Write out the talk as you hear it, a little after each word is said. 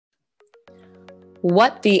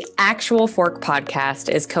What the Actual Fork podcast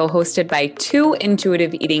is co-hosted by two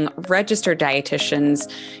intuitive eating registered dietitians,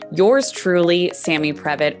 yours truly, Sammy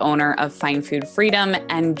Previtt, owner of Fine Food Freedom,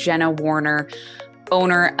 and Jenna Warner,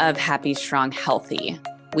 owner of Happy, Strong, Healthy.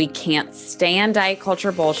 We can't stand diet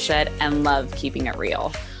culture bullshit and love keeping it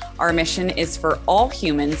real. Our mission is for all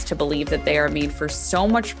humans to believe that they are made for so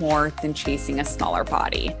much more than chasing a smaller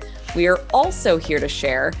body. We are also here to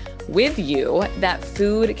share with you that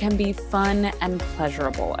food can be fun and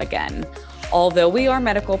pleasurable again. Although we are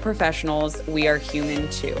medical professionals, we are human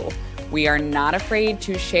too. We are not afraid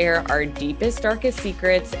to share our deepest, darkest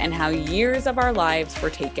secrets and how years of our lives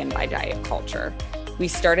were taken by diet culture. We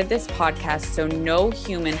started this podcast so no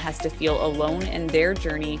human has to feel alone in their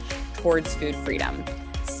journey towards food freedom.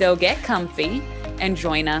 So get comfy and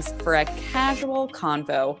join us for a casual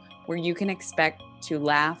convo where you can expect to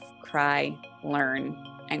laugh, cry, learn,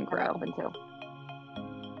 and grow.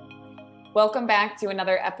 Welcome back to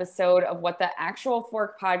another episode of What the Actual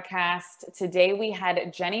Fork podcast. Today we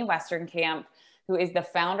had Jenny Westerkamp, who is the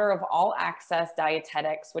founder of All Access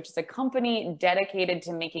Dietetics, which is a company dedicated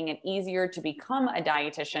to making it easier to become a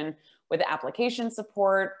dietitian with application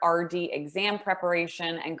support, RD exam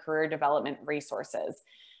preparation, and career development resources.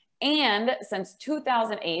 And since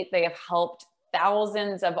 2008, they have helped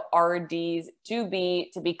thousands of RDs to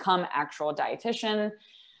become actual dietitian.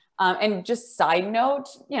 And just side note,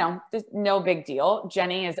 no big deal.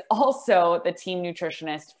 Jenny is also the team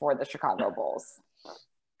nutritionist for the Chicago Bulls.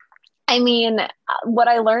 I mean, what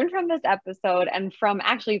I learned from this episode and from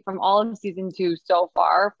all of season 2 so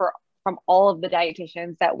far from all of the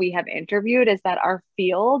dietitians that we have interviewed is that our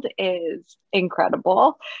field is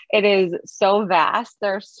incredible. It is so vast.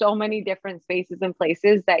 There are so many different spaces and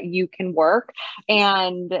places that you can work,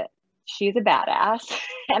 and she's a badass.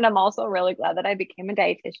 And I'm also really glad that I became a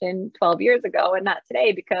dietitian 12 years ago and not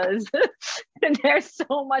today, because there's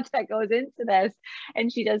so much that goes into this.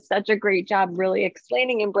 And she does such a great job really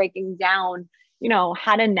explaining and breaking down,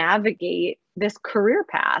 how to navigate this career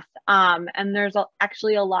path. And there's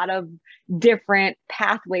actually a lot of different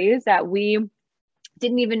pathways that we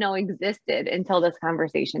didn't even know existed until this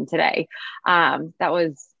conversation today. That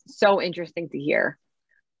was so interesting to hear.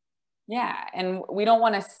 Yeah. And we don't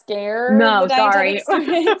want to scare the dietetic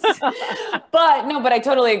students, but I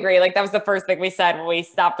totally agree. Like, that was the first thing we said when we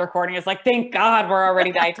stopped recording. It's like, thank God we're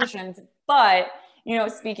already dietitians. But,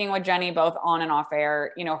 speaking with Jenny, both on and off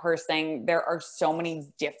air, her saying there are so many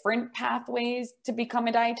different pathways to become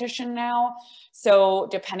a dietitian now. So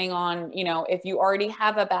depending on, if you already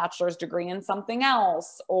have a bachelor's degree in something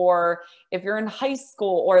else, or if you're in high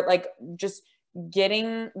school, or like just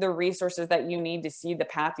getting the resources that you need to see the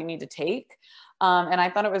path you need to take. And I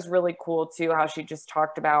thought it was really cool too, how she just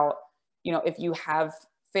talked about, if you have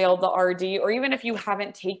failed the RD, or even if you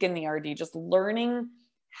haven't taken the RD, just learning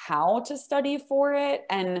how to study for it.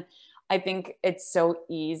 And I think it's so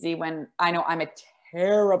easy when I know I'm a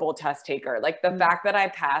terrible test taker. Like, the fact that I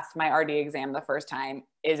passed my RD exam the first time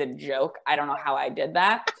is a joke. I don't know how I did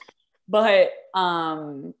that, but,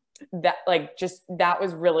 that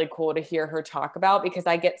was really cool to hear her talk about, because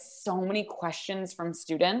I get so many questions from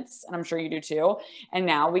students, and I'm sure you do too. And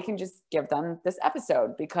now we can just give them this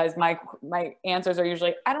episode, because my answers are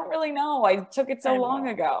usually, I don't really know. I took it so long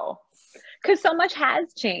ago. Because so much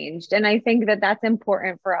has changed. And I think that that's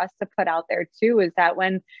important for us to put out there too, is that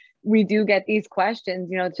when we do get these questions,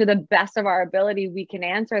 to the best of our ability, we can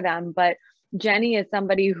answer them. But Jenny is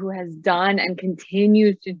somebody who has done and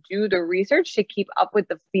continues to do the research to keep up with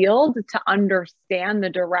the field, to understand the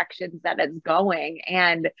directions that it's going.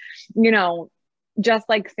 And, just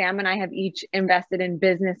like Sam and I have each invested in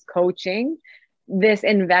business coaching, this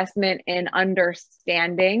investment in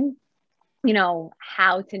understanding,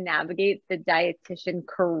 how to navigate the dietitian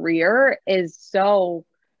career is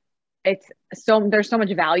there's so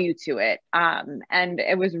much value to it. And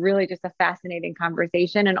it was really just a fascinating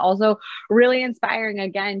conversation, and also really inspiring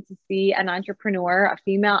again to see an entrepreneur, a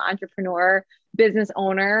female entrepreneur, business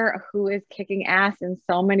owner who is kicking ass in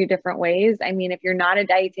so many different ways. I mean, if you're not a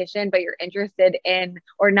dietitian, but you're interested in,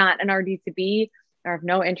 or not an RD to be, or have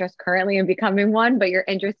no interest currently in becoming one, but you're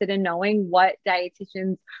interested in knowing what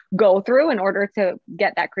dietitians go through in order to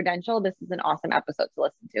get that credential, this is an awesome episode to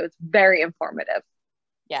listen to. It's very informative.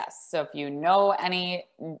 Yes. So if you know any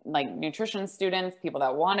nutrition students, people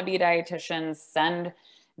that want to be dietitians, send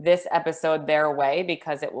this episode their way,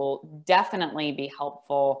 because it will definitely be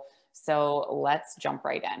helpful. So let's jump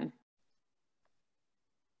right in.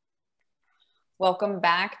 Welcome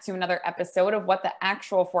back to another episode of What the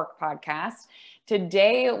Actual Fork podcast.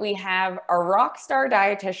 Today we have a rock star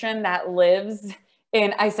dietitian that lives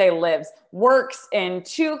I say lives, works in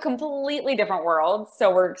two completely different worlds.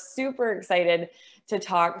 So we're super excited to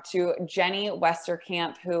talk to Jenny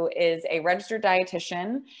Westerkamp, who is a registered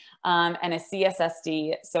dietitian and a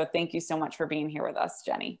CSSD. So thank you so much for being here with us,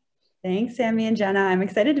 Jenny. Thanks, Sammy and Jenna. I'm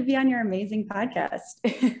excited to be on your amazing podcast.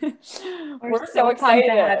 We're so excited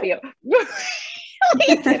to have you.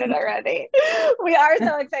 We did it already. We are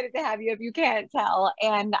so excited to have you, if you can't tell.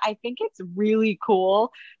 And I think it's really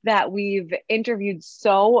cool that we've interviewed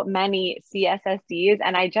so many CSSDs.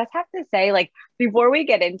 And I just have to say, like, before we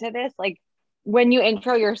get into this, like, when you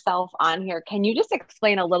intro yourself on here, can you just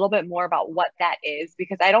explain a little bit more about what that is?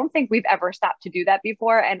 Because I don't think we've ever stopped to do that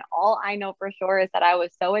before. And all I know for sure is that I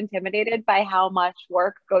was so intimidated by how much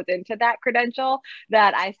work goes into that credential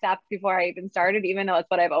that I stopped before I even started, even though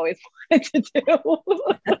it's what I've always wanted to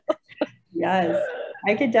do. Yes,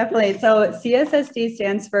 I could definitely. So CSSD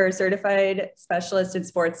stands for Certified Specialist in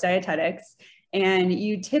Sports Dietetics. And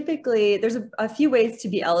you typically, there's a few ways to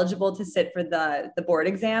be eligible to sit for the board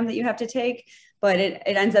exam that you have to take, but it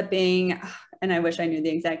ends up being, and I wish I knew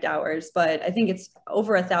the exact hours, but I think it's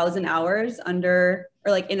over 1,000 hours under,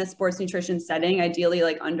 or like in a sports nutrition setting, ideally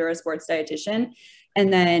like under a sports dietitian.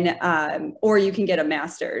 And then, or you can get a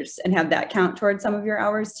master's and have that count towards some of your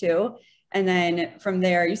hours too. And then from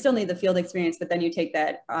there, you still need the field experience, but then you take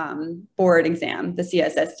that board exam, the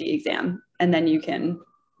CSSD exam, and then you can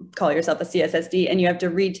call yourself a CSSD, and you have to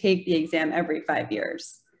retake the exam every 5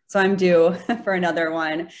 years. So I'm due for another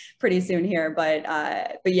one pretty soon here, but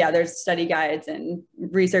yeah, there's study guides and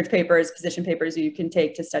research papers, position papers you can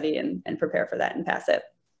take to study and prepare for that and pass it.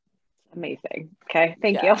 Amazing. Okay.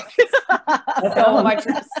 Thank you.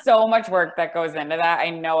 so much work that goes into that. I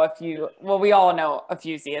know we all know a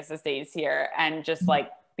few CSSDs here, and just like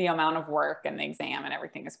the amount of work and the exam and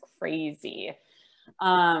everything is crazy.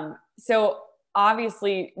 So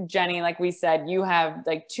obviously, Jenny, like we said, you have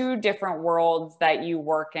like two different worlds that you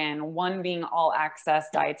work in, one being All Access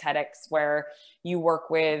Dietetics, where you work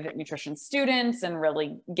with nutrition students and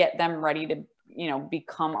really get them ready to,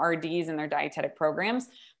 become RDs in their dietetic programs.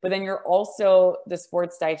 But then you're also the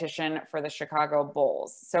sports dietitian for the Chicago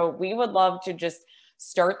Bulls. So we would love to just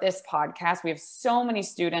start this podcast. We have so many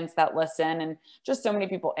students that listen and just so many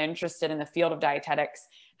people interested in the field of dietetics.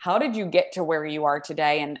 How did you get to where you are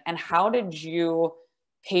today? And how did you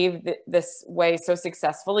pave this way so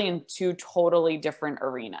successfully in two totally different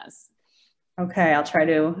arenas? Okay, I'll try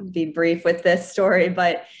to be brief with this story,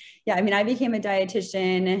 but yeah, I mean, I became a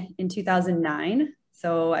dietitian in 2009.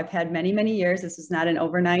 So I've had many, many years. This was not an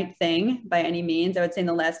overnight thing by any means. I would say in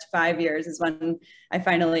the last 5 years is when I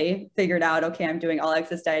finally figured out, okay, I'm doing All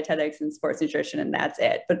Access Dietetics and sports nutrition, and that's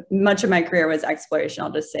it. But much of my career was exploration.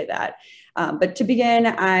 I'll just say that. But to begin,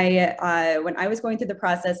 when I was going through the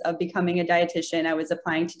process of becoming a dietitian, I was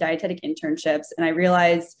applying to dietetic internships, and I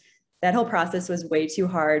realized that whole process was way too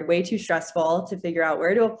hard, way too stressful to figure out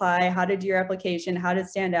where to apply, how to do your application, how to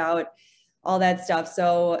stand out, all that stuff.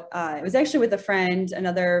 So it was actually with a friend,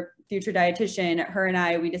 another future dietitian. Her and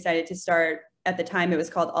I, we decided to start, at the time it was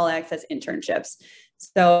called All Access Internships.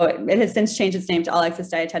 So it has since changed its name to All Access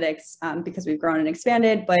Dietetics because we've grown and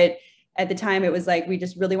expanded. But at the time it was like, we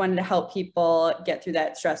just really wanted to help people get through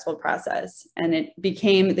that stressful process. And it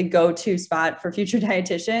became the go-to spot for future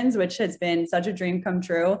dietitians, which has been such a dream come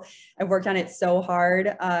true. I've worked on it so hard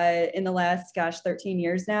in the last, 13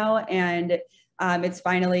 years now. And it's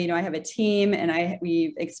finally, I have a team, and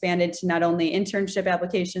we've expanded to not only internship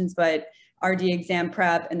applications, but RD exam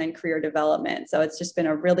prep and then career development. So it's just been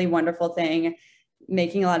a really wonderful thing,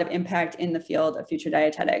 making a lot of impact in the field of future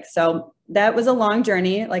dietetics. So that was a long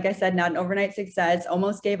journey. Like I said, not an overnight success.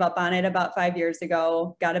 Almost gave up on it about 5 years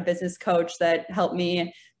ago. Got a business coach that helped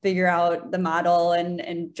me figure out the model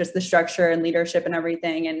and just the structure and leadership and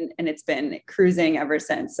everything. And it's been cruising ever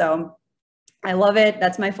since. So I love it.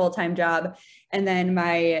 That's my full-time job. And then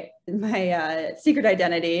my secret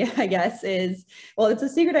identity, I guess, is, well, it's a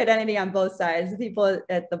secret identity on both sides. The people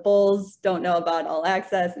at the Bulls don't know about All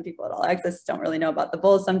Access, and people at All Access don't really know about the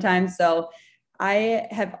Bulls sometimes. So I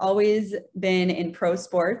have always been in pro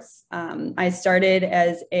sports. I started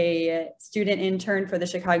as a student intern for the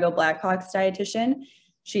Chicago Blackhawks dietitian.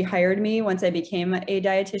 She hired me once I became a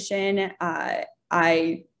dietitian.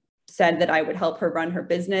 I said that I would help her run her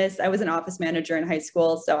business. I was an office manager in high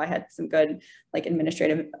school, so I had some good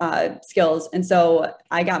administrative skills. And so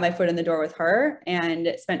I got my foot in the door with her and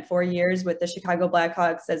spent 4 years with the Chicago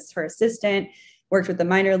Blackhawks as her assistant, worked with the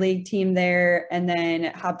minor league team there, and then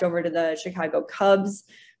hopped over to the Chicago Cubs,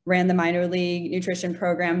 ran the minor league nutrition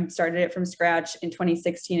program, started it from scratch in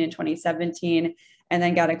 2016 and 2017, and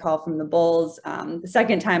then got a call from the Bulls. The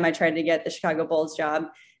second time I tried to get the Chicago Bulls job,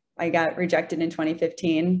 I got rejected in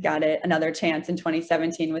 2015, got another chance in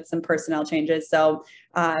 2017 with some personnel changes. So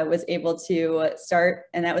I was able to start,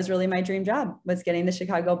 and that was really my dream job, was getting the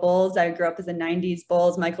Chicago Bulls. I grew up as a 90s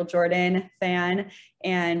Bulls Michael Jordan fan,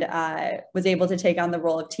 and was able to take on the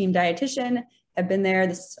role of team dietitian. I've been there.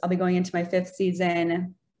 I'll be going into my 5th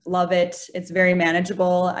season. Love it. It's very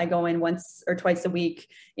manageable. I go in once or twice a week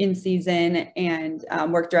in season and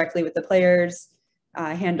work directly with the players.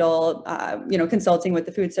 Handle, consulting with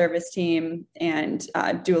the food service team, and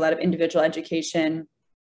do a lot of individual education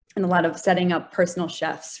and a lot of setting up personal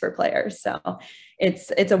chefs for players. So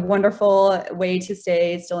it's a wonderful way to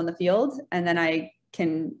stay still in the field. And then I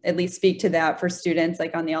can at least speak to that for students,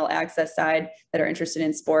 like on the All Access side that are interested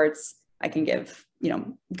in sports. I can give,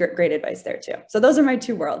 great advice there too. So those are my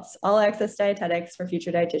 2 worlds: All Access Dietetics for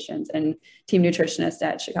future dietitians and team nutritionist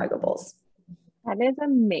at Chicago Bulls. That is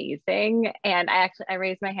amazing. And I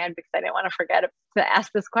raised my hand because I didn't want to forget to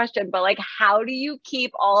ask this question, but like, how do you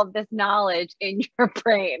keep all of this knowledge in your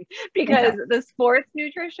brain? Because the sports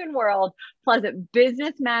nutrition world, plus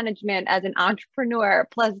business management as an entrepreneur,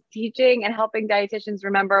 plus teaching and helping dietitians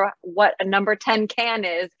remember what a number 10 can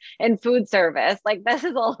is in food service, like this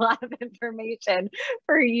is a lot of information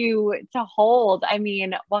for you to hold. I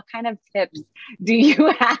mean, what kind of tips do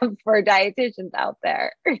you have for dietitians out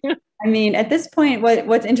there? I mean, at this point,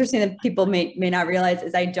 what's interesting that people may not realize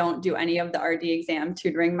is I don't do any of the RD exam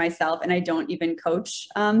tutoring myself, and I don't even coach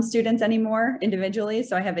students anymore individually.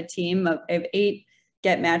 So I have a team of 8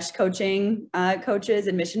 get matched coaching coaches,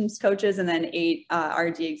 admissions coaches, and then 8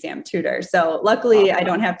 RD exam tutors. So luckily, I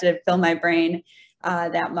don't have to fill my brain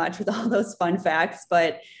that much with all those fun facts.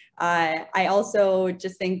 But I also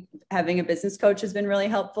just think having a business coach has been really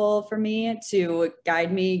helpful for me to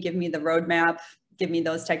guide me, give me the roadmap, give me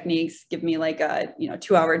those techniques, give me like a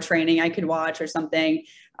 2-hour training I could watch or something.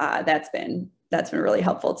 That's been really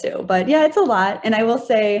helpful too. But yeah, it's a lot. And I will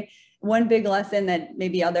say one big lesson that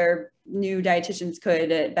maybe other new dietitians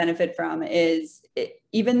could benefit from is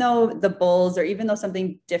even though the Bulls, or even though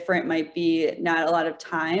something different might be not a lot of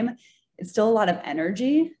time, it's still a lot of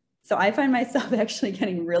energy. So I find myself actually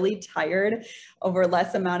getting really tired over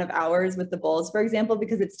less amount of hours with the Bulls, for example,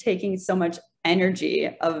 because it's taking so much energy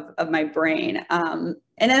of my brain. And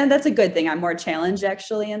then that's a good thing. I'm more challenged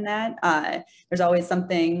actually in that. There's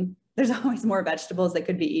always more vegetables that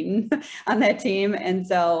could be eaten on that team. And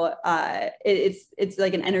so it's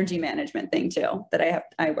like an energy management thing too, that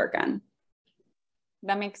I work on.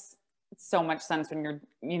 That makes so much sense when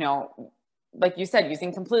you're, like you said,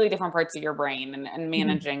 using completely different parts of your brain and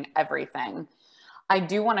managing everything. I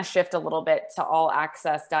do want to shift a little bit to All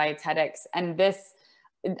Access Dietetics. And this,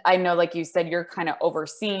 I know, like you said, you're kind of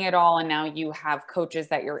overseeing it all, and now you have coaches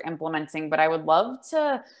that you're implementing, but I would love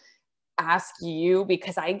to ask you,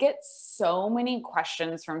 because I get so many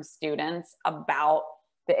questions from students about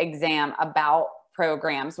the exam, about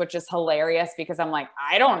programs, which is hilarious because I'm like,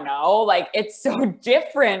 I don't know, like it's so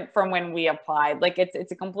different from when we applied, like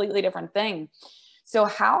it's a completely different thing. So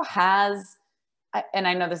how has, and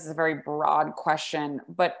I know this is a very broad question,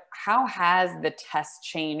 but how has the test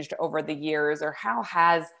changed over the years, or how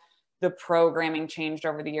has the programming changed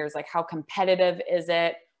over the years? Like how competitive is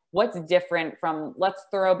it? What's different from, let's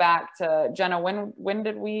throw back to Jenna, when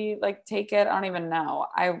did we like take it? I don't even know.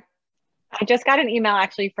 I just got an email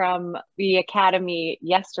actually from the Academy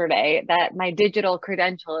yesterday that my digital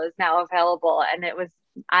credential is now available, and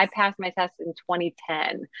I passed my test in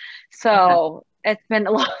 2010. So It's been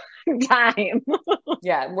a long time.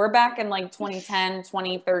 Yeah, we're back in like 2010,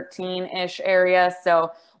 2013-ish area.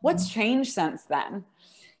 So what's changed since then?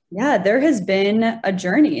 Yeah, there has been a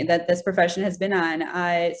journey that this profession has been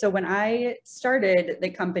on. So when I started the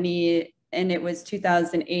company, and it was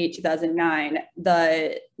 2008, 2009,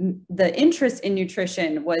 the interest in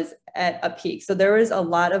nutrition was at a peak. So there was a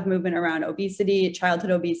lot of movement around obesity,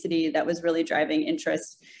 childhood obesity, that was really driving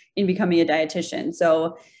interest in becoming a dietitian.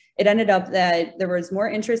 So it ended up that there was more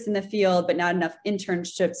interest in the field, but not enough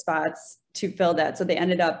internship spots to fill that. So they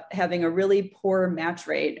ended up having a really poor match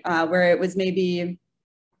rate where it was maybe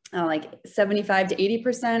like 75 to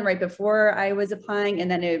 80% right before I was applying. And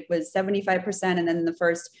then it was 75%. And then in the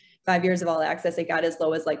first 5 years of All Access, it got as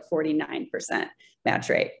low as like 49% match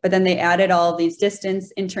rate. But then they added all of these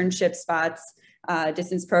distance internship spots,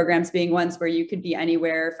 distance programs being ones where you could be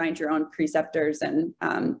anywhere, find your own preceptors and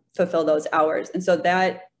fulfill those hours. And so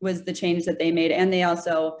that was the change that they made. And they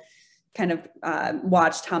also kind of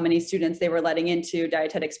watched how many students they were letting into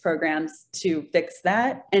dietetics programs to fix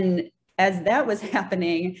that. And as that was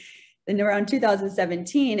happening, then around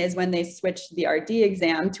 2017 is when they switched the RD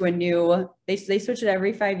exam to a new, they switch it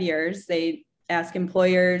every 5 years. ask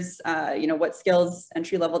employers, what skills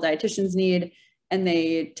entry-level dietitians need. And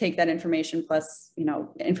they take that information plus,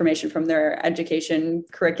 information from their education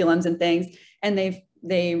curriculums and things, and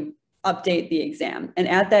they update the exam. And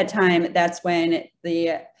at that time, that's when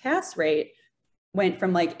the pass rate went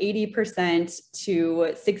from like 80%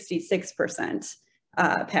 to 66%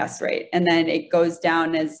 pass rate. And then it goes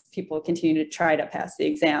down as people continue to try to pass the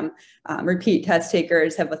exam. Repeat test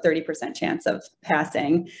takers have a 30% chance of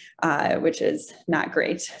passing, which is not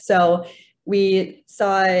great. So we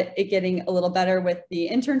saw it getting a little better with the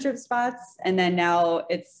internship spots. And then now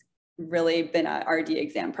it's really been a RD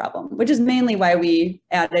exam problem, which is mainly why we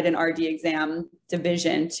added an RD exam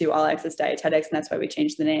division to All Access Dietetics. And that's why we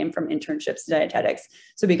changed the name from internships to dietetics.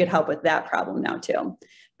 So we could help with that problem now too.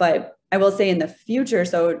 But I will say in the future,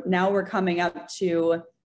 so now we're coming up to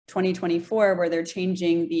 2024, where they're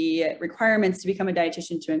changing the requirements to become a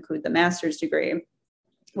dietitian to include the master's degree,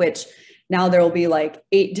 which now there will be like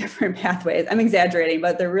 8 different pathways. I'm exaggerating,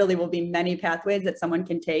 but there really will be many pathways that someone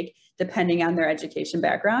can take depending on their education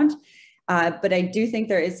background. But I do think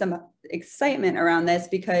there is some excitement around this,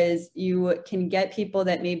 because you can get people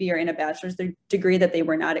that maybe are in a bachelor's degree that they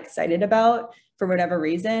were not excited about for whatever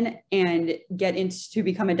reason, and get into to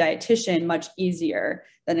become a dietitian much easier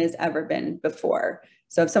than it has ever been before.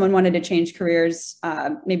 So if someone wanted to change careers,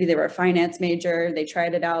 maybe they were a finance major, they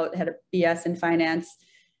tried it out, had a BS in finance,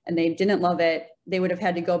 and they didn't love it, they would have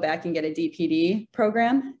had to go back and get a DPD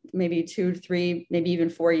program, maybe 2, 3, maybe even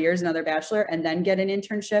 4 years, another bachelor, and then get an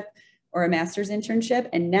internship or a master's internship.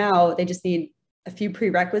 And now they just need a few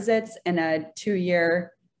prerequisites and a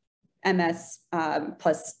 2-year MS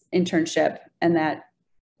plus internship, and that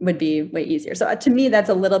would be way easier. So to me, that's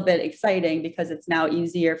a little bit exciting, because it's now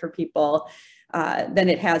easier for people than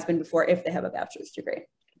it has been before if they have a bachelor's degree.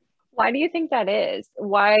 Why do you think that is?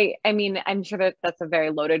 Why? I mean, I'm sure that that's a very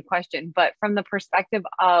loaded question, but from the perspective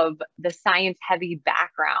of the science heavy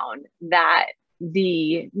background that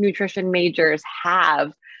the nutrition majors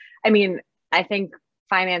have, I mean, I think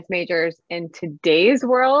finance majors in today's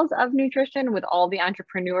world of nutrition, with all the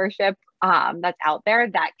entrepreneurship that's out there,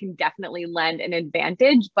 that can definitely lend an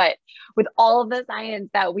advantage. But with all of the science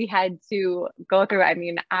that we had to go through, I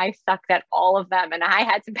mean, I sucked at all of them and I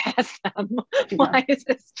had to pass them. Why is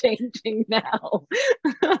this changing now?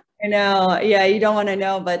 I know. Yeah, you don't want to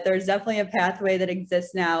know, but there's definitely a pathway that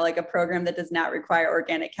exists now, like a program that does not require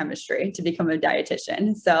organic chemistry to become a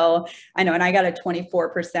dietitian. So I know, and I got a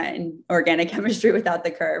 24% in organic chemistry without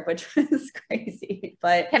the curve, which was crazy.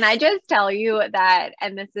 But can I just tell you that,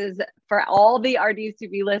 and this is for all the RDs to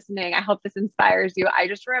be listening, I hope this inspires you. I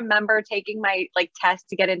just remember taking my test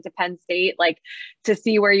to get into Penn State, to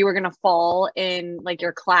see where you were going to fall in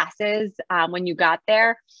your classes when you got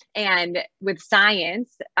there. And with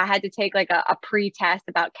science, I had to take a pre-test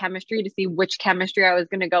about chemistry to see which chemistry I was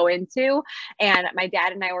going to go into. And my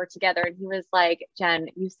dad and I were together, and he was like, Jen,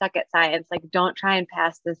 you suck at science. Don't try and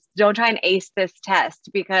pass this. Don't try and ace this test,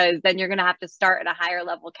 because then you're going to have to start at a higher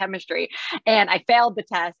level chemistry. And I failed the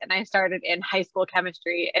test, and I started in high school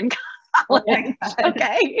chemistry in college. Oh,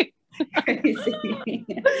 okay. Crazy.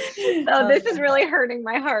 So this is really hurting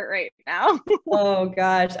my heart right now. Oh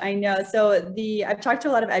gosh, I know. So I've talked to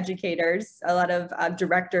a lot of educators, a lot of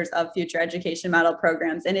directors of future education model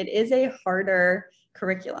programs, and it is a harder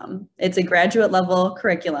curriculum. It's a graduate level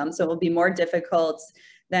curriculum, so it will be more difficult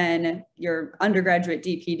than your undergraduate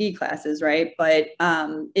DPD classes, right? But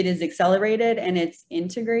it is accelerated and it's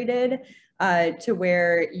integrated to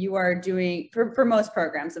where you are doing, for most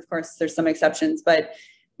programs, of course, there's some exceptions, but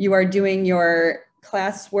you are doing your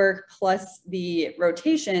classwork plus the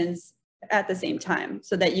rotations at the same time,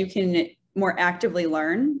 so that you can more actively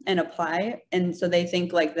learn and apply. And so they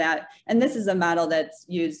think like that. And this is a model that's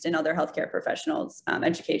used in other healthcare professionals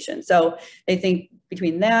education. So they think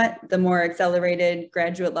between that, the more accelerated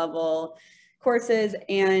graduate level courses,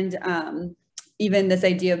 and even this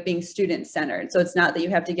idea of being student-centered. So it's not that you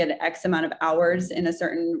have to get X amount of hours in a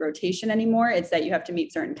certain rotation anymore. It's that you have to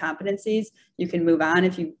meet certain competencies. You can move on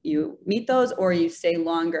if you meet those, or you stay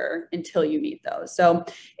longer until you meet those. So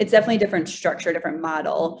it's definitely a different structure, different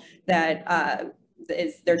model that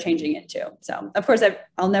they're changing it to. So of course,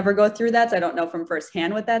 I'll never go through that, so I don't know from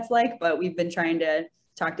firsthand what that's like, but we've been trying to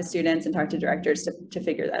talk to students and talk to directors to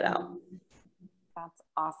figure that out. That's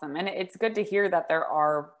awesome. And it's good to hear that there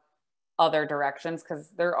are other directions,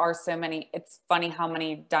 because there are so many. It's funny how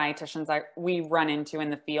many dietitians we run into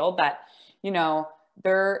in the field that,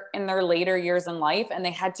 they're in their later years in life and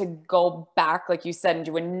they had to go back, like you said, and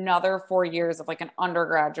do another 4 years of an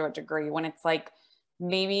undergraduate degree, when it's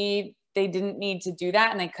maybe they didn't need to do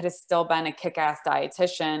that and they could have still been a kick-ass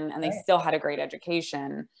dietitian and they still had a great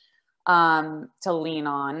education. to lean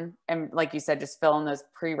on. And like you said, just fill in those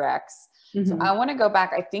prereqs. Mm-hmm. So I want to go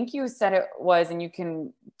back. I think you said it was, and you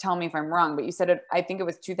can tell me if I'm wrong, but you said it, I think it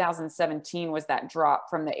was 2017 was that drop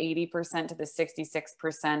from the 80% to the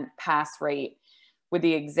 66% pass rate with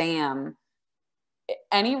the exam.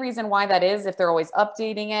 Any reason why that is, if they're always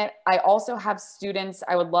updating it? I also have students,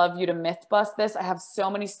 I would love you to myth bust this. I have so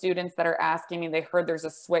many students that are asking me, they heard there's a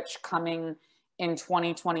switch coming in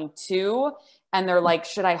 2022 and they're like,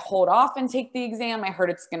 should I hold off and take the exam? I heard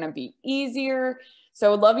it's going to be easier. So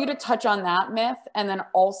I would love you to touch on that myth. And then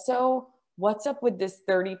also, what's up with this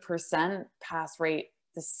 30% pass rate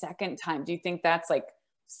the second time? Do you think that's like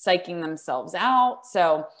psyching themselves out?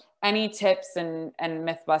 So any tips and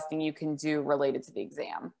myth busting you can do related to the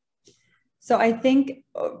exam? So I think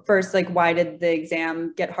first, like, why did the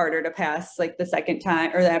exam get harder to pass like the second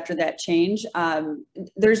time or after that change?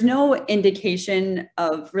 There's no indication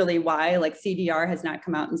of really why. Like, CDR has not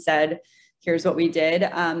come out and said, here's what we did.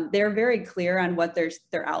 They're very clear on what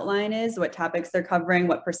their outline is, what topics they're covering,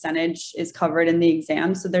 what percentage is covered in the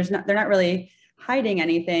exam. So they're not really hiding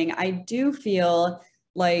anything. I do feel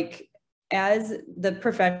like as the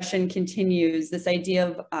profession continues, this idea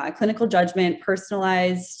of clinical judgment,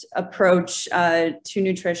 personalized approach to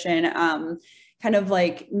nutrition, kind of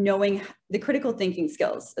like knowing the critical thinking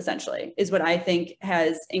skills, essentially, is what I think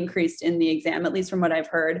has increased in the exam, at least from what I've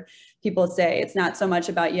heard people say. It's not so much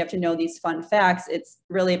about you have to know these fun facts, it's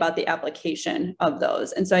really about the application of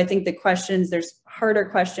those. And so I think the questions, there's harder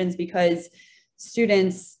questions because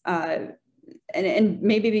students, and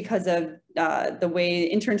maybe because of the way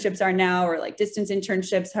internships are now, or like distance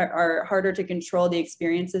internships are harder to control the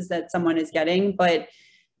experiences that someone is getting. But,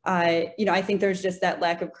 I think there's just that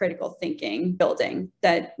lack of critical thinking building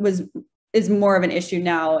that is more of an issue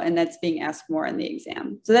now, and that's being asked more in the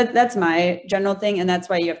exam. So that's my general thing. And that's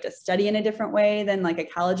why you have to study in a different way than like a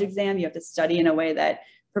college exam. You have to study in a way that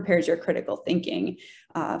prepares your critical thinking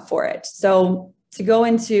for it. So to go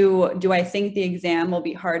into, do I think the exam will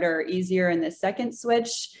be harder or easier in the second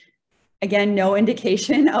switch? Again, no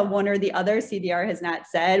indication of one or the other. CDR has not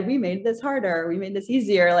said, we made this harder, we made this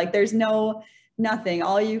easier. Like, there's nothing.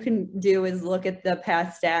 All you can do is look at the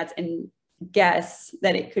past stats and guess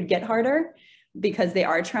that it could get harder because they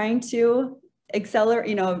are trying to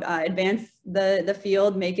accelerate, advance the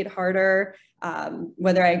field, make it harder.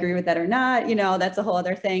 Whether I agree with that or not, that's a whole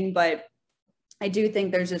other thing. But I do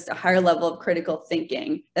think there's just a higher level of critical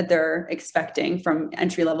thinking that they're expecting from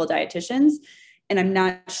entry-level dietitians. And I'm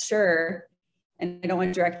not sure, and I don't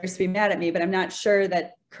want directors to be mad at me, but I'm not sure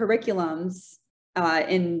that curriculums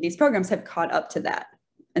in these programs have caught up to that.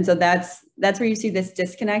 And so that's where you see this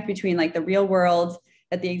disconnect between like the real world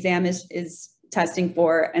that the exam is testing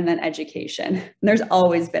for and then education. And there's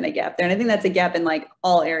always been a gap there. And I think that's a gap in like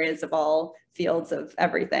all areas of all fields of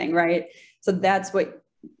everything, right? So that's what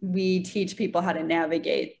we teach people, how to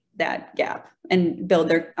navigate that gap and build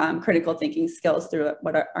their critical thinking skills through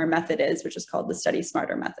what our method is, which is called the Study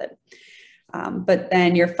Smarter method. But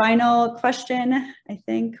then your final question, I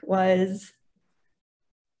think, was...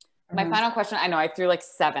 My final question, I know I threw like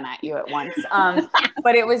 7 at you at once,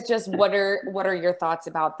 but it was just, what are your thoughts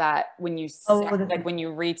about that when you when you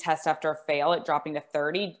retest after a fail, it dropping to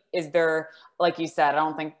 30? Is there, like you said, I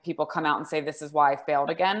don't think people come out and say this is why I failed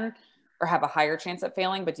again or have a higher chance at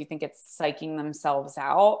failing, but do you think it's psyching themselves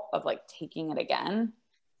out of like taking it again?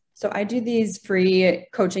 So I do these free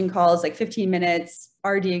coaching calls, like 15 minutes,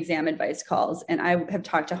 RD exam advice calls. And I have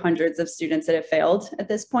talked to hundreds of students that have failed at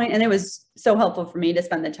this point. And it was so helpful for me to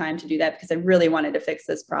spend the time to do that because I really wanted to fix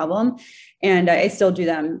this problem. And I still do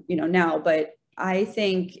them, now. But I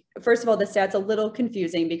think, first of all, the stats a little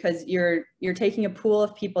confusing because you're taking a pool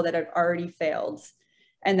of people that have already failed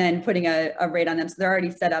and then putting a rate on them. So they're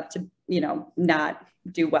already set up to, not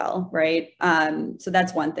do well, right? So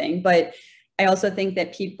that's one thing. But I also think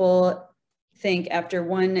that people think after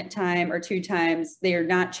 1 time or 2 times, they are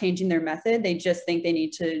not changing their method. They just think they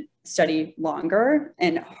need to study longer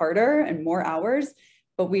and harder and more hours.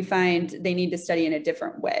 But we find they need to study in a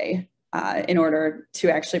different way in order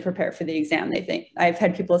to actually prepare for the exam. They think, I've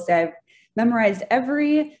had people say, I've memorized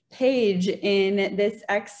every page in this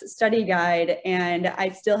X study guide and I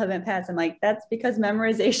still haven't passed. I'm like, that's because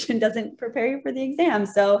memorization doesn't prepare you for the exam.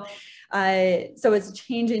 So it's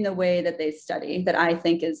changing the way that they study that I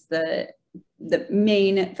think is the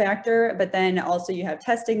main factor. But then also you have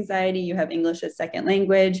test anxiety, you have English as second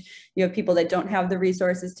language, you have people that don't have the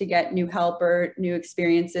resources to get new help or new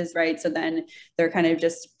experiences, right? So then they're kind of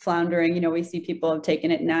just floundering. We see people have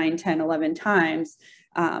taken it 9, 10, 11 times.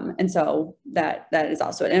 And so that is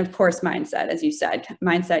also it. And of course, mindset, as you said,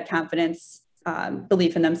 mindset, confidence,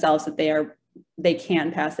 belief in themselves that they are they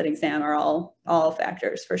can pass that exam are all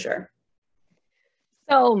factors for sure.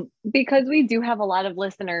 So because we do have a lot of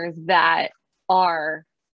listeners that are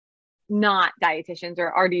not dietitians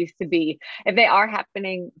or already used to be, if they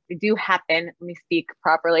do happen, let me speak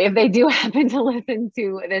properly, if they do happen to listen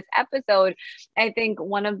to this episode, I think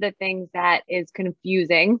one of the things that is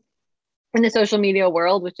confusing in the social media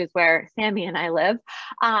world, which is where Sammy and I live,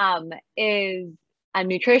 is a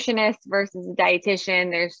nutritionist versus a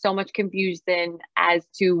dietitian. There's so much confusion as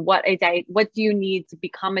to what do you need to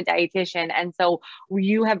become a dietitian? And so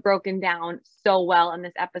you have broken down so well in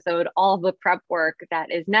this episode, all the prep work that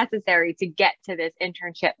is necessary to get to this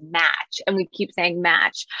internship match. And we keep saying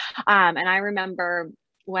match. And I remember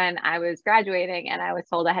when I was graduating and I was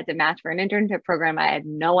told I had to match for an internship program, I had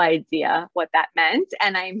no idea what that meant.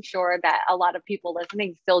 And I'm sure that a lot of people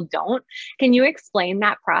listening still don't. Can you explain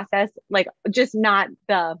that process? Like, just not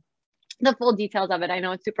the full details of it. I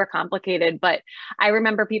know it's super complicated, but I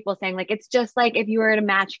remember people saying like, it's just like if you were at a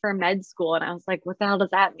match for med school. And I was like, what the hell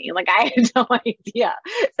does that mean? Like, I had no idea.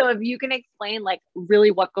 So if you can explain like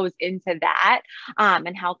really what goes into that,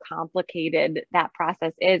 and how complicated that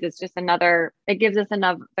process is, it's just it gives us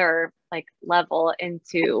another like level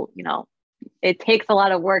into, it takes a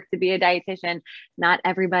lot of work to be a dietitian. Not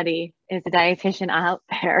everybody is a dietitian out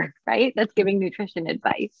there, right? That's giving nutrition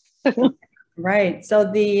advice. Right. So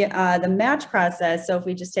the match process, so if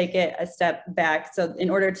we just take it a step back, so in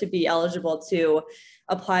order to be eligible to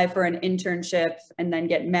apply for an internship and then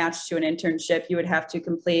get matched to an internship, you would have to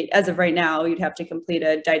complete, as of right now, you'd have to complete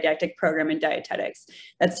a didactic program in dietetics.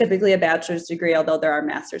 That's typically a bachelor's degree, although there are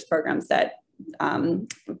master's programs that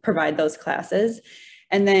provide those classes.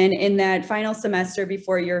 And then in that final semester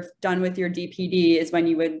before you're done with your DPD is when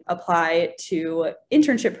you would apply to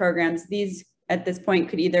internship programs. These at this point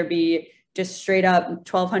could either be just straight up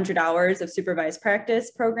 1,200 hours of supervised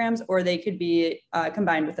practice programs, or they could be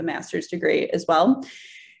combined with a master's degree as well.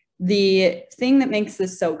 The thing that makes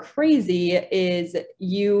this so crazy is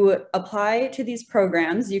you apply to these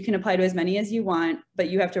programs. You can apply to as many as you want, but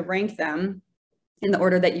you have to rank them in the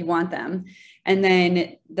order that you want them. And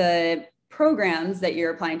then the programs that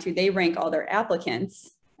you're applying to, they rank all their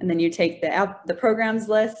applicants. And then you take the programs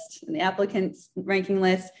list and the applicants ranking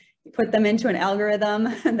list, you put them into an algorithm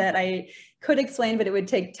that I could explain, but it would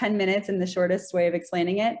take 10 minutes in the shortest way of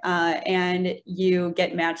explaining it. And you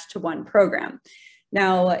get matched to one program.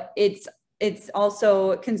 Now it's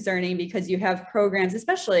also concerning because you have programs,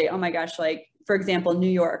 especially, oh my gosh, like for example, New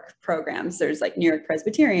York programs, there's like New York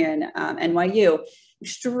Presbyterian, NYU,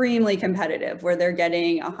 extremely competitive where they're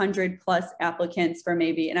getting 100+ applicants for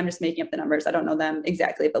maybe, and I'm just making up the numbers, I don't know them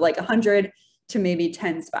exactly, but like 100 to maybe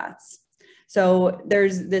 10 spots. So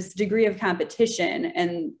there's this degree of competition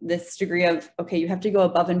and this degree of, okay, you have to go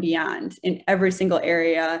above and beyond in every single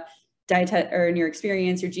area, or in your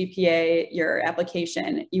experience, your GPA, your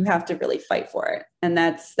application, you have to really fight for it. And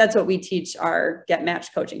that's what we teach our Get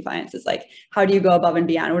Matched coaching clients is like, how do you go above and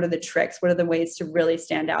beyond? What are the tricks? What are the ways to really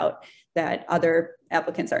stand out that other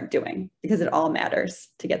applicants aren't doing? Because it all matters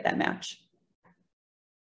to get that match.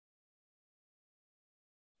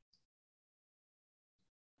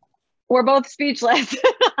 We're both speechless.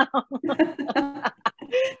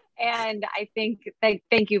 And I think,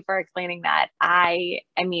 thank you for explaining that. I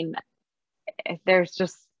mean, there's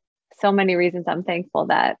just so many reasons I'm thankful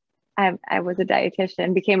that I was a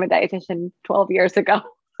dietitian, became a dietitian 12 years ago.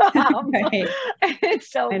 Right.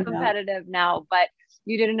 It's so competitive now, but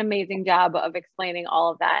you did an amazing job of explaining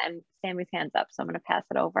all of that. And Sammy's hand's up, so I'm going to pass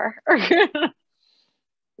it over.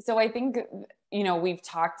 So I think, we've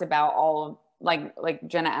talked about all of, like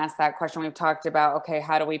Jenna asked that question. We've talked about, okay,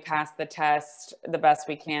 how do we pass the test the best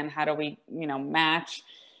we can? How do we, match?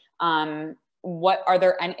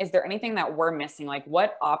 Is there anything that we're missing? Like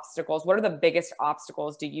what are the biggest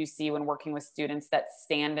obstacles do you see when working with students that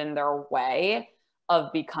stand in their way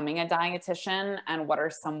of becoming a dietitian? And what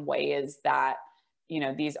are some ways that,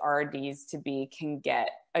 these RDs to be can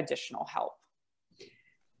get additional help?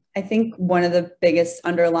 I think one of the biggest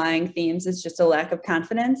underlying themes is just a lack of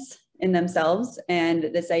confidence in themselves and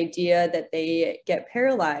this idea that they get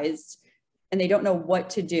paralyzed and they don't know what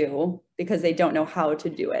to do because they don't know how to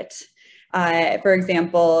do it. For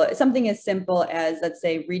example, something as simple as, let's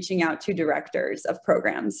say, reaching out to directors of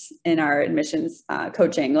programs in our admissions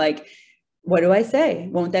coaching, like, what do I say?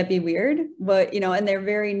 Won't that be weird? But, and they're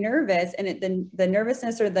very nervous, and the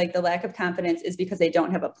nervousness or like the lack of confidence is because they don't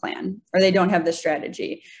have a plan or they don't have the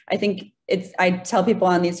strategy. I think I tell people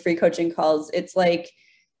on these free coaching calls, it's like,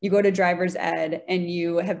 you go to driver's ed and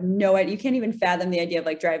you have no idea, you can't even fathom the idea of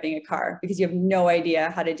like driving a car because you have no idea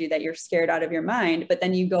how to do that. You're scared out of your mind, but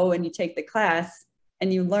then you go and you take the class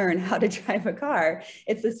and you learn how to drive a car,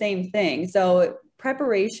 it's the same thing. So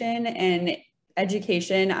preparation and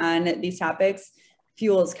education on these topics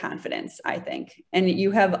fuels confidence, I think. And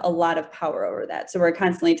you have a lot of power over that. So we're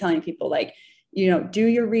constantly telling people like, do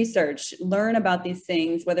your research, learn about these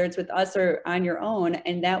things, whether it's with us or on your own,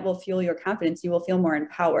 and that will fuel your confidence. You will feel more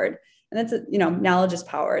empowered. And that's, knowledge is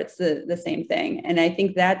power. It's the same thing. And I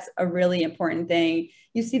think that's a really important thing.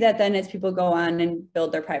 You see that then as people go on and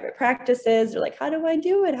build their private practices, they're like, how do I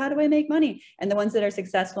do it? How do I make money? And the ones that are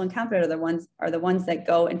successful and confident are the ones that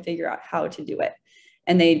go and figure out how to do it.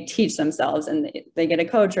 And they teach themselves, and they get a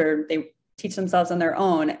coach, or they teach themselves on their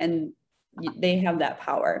own, and they have that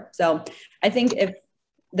power. So I think if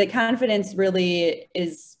the confidence really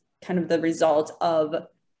is kind of the result of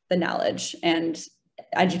the knowledge and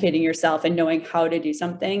educating yourself and knowing how to do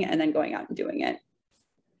something and then going out and doing it.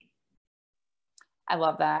 I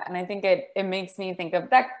love that. And I think it makes me think of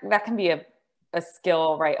that can be a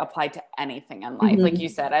skill, right, applied to anything in life. Mm-hmm. Like you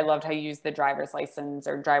said, I loved how you used the driver's license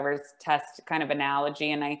or driver's test kind of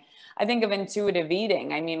analogy. And I think of intuitive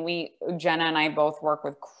eating. I mean, Jenna and I both work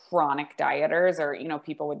with chronic dieters, or,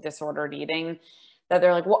 people with disordered eating, that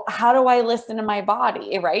they're like, well, how do I listen to my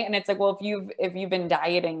body? Right. And it's like, well, if you've been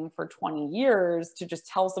dieting for 20 years, to just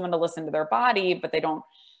tell someone to listen to their body, but they don't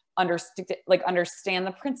understand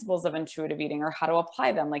the principles of intuitive eating or how to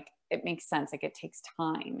apply them, like, it makes sense. Like, it takes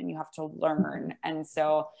time and you have to learn. And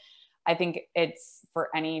so I think it's for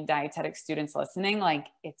any dietetic students listening, like,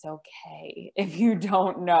 it's okay if you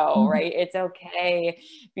don't know, right? It's okay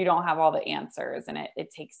if you don't have all the answers, and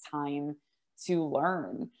it takes time to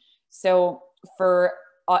learn. So for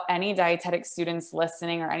any dietetic students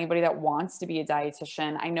listening, or anybody that wants to be a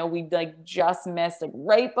dietitian, I know we just missed,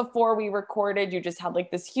 right before we recorded, you just had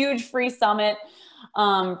this huge free summit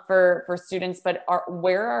for students, but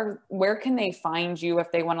where can they find you if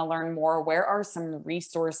they want to learn more? Where are some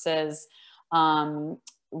resources?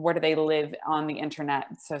 Where do they live on the internet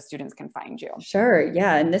so students can find you? Sure.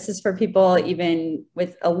 Yeah. And this is for people even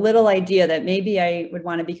with a little idea that maybe I would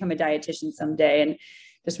want to become a dietitian someday. And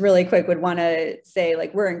just really quick, would want to say,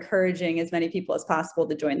 we're encouraging as many people as possible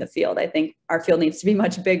to join the field. I think our field needs to be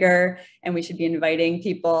much bigger, and we should be inviting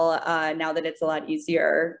people now that it's a lot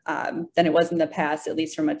easier than it was in the past, at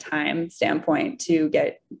least from a time standpoint, to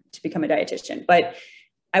become a dietitian. But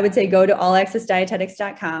I would say go to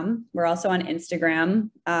allaccessdietetics.com. We're also on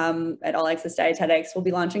Instagram at All Access Dietetics. We'll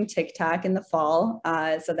be launching TikTok in the fall,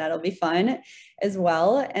 so that'll be fun as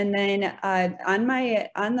well. And then on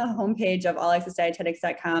the homepage of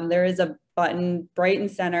allaccessdietetics.com, there is a button bright and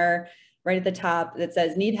center right at the top that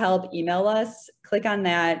says "Need help? Email us." Click on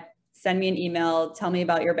that. Send me an email. Tell me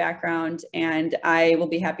about your background, and I will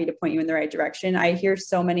be happy to point you in the right direction. I hear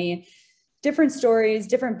so many different stories,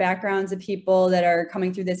 different backgrounds of people that are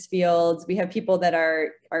coming through this field. We have people that are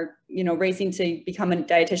racing to become a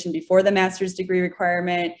dietitian before the master's degree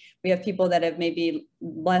requirement. We have people that have maybe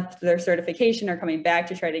left their certification or coming back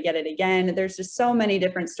to try to get it again. There's just so many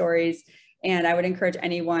different stories. And I would encourage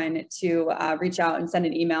anyone to reach out and send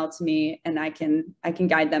an email to me, and I can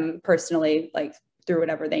guide them personally, through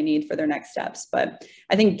whatever they need for their next steps. But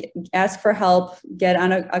I think ask for help, get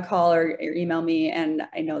on a call or email me, and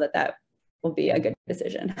I know that will be a good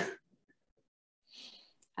decision.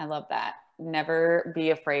 I love that. Never be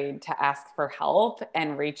afraid to ask for help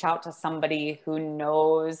and reach out to somebody who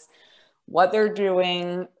knows what they're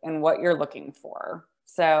doing and what you're looking for.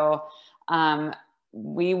 So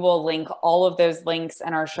we will link all of those links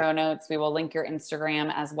in our show notes. We will link your Instagram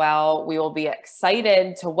as well. We will be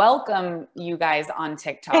excited to welcome you guys on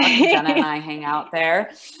TikTok. Jenna and I hang out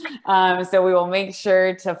there. So we will make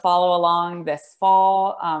sure to follow along this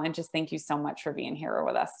fall. And just thank you so much for being here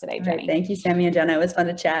with us today, Jenny. Right, thank you, Sammy and Jenna. It was fun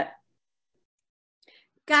to chat.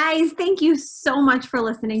 Guys, thank you so much for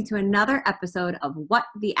listening to another episode of What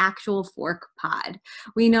the Actual Fork Pod.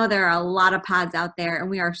 We know there are a lot of pods out there, and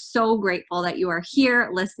we are so grateful that you are here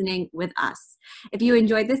listening with us. If you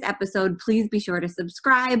enjoyed this episode, please be sure to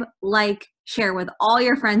subscribe, share with all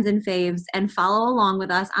your friends and faves, and follow along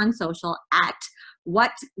with us on social at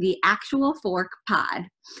What the Actual Fork Pod.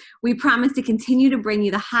 We promise to continue to bring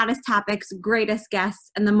you the hottest topics, greatest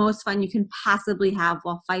guests, and the most fun you can possibly have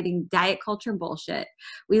while fighting diet culture bullshit.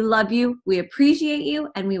 We love you, we appreciate you,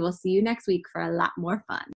 and we will see you next week for a lot more fun.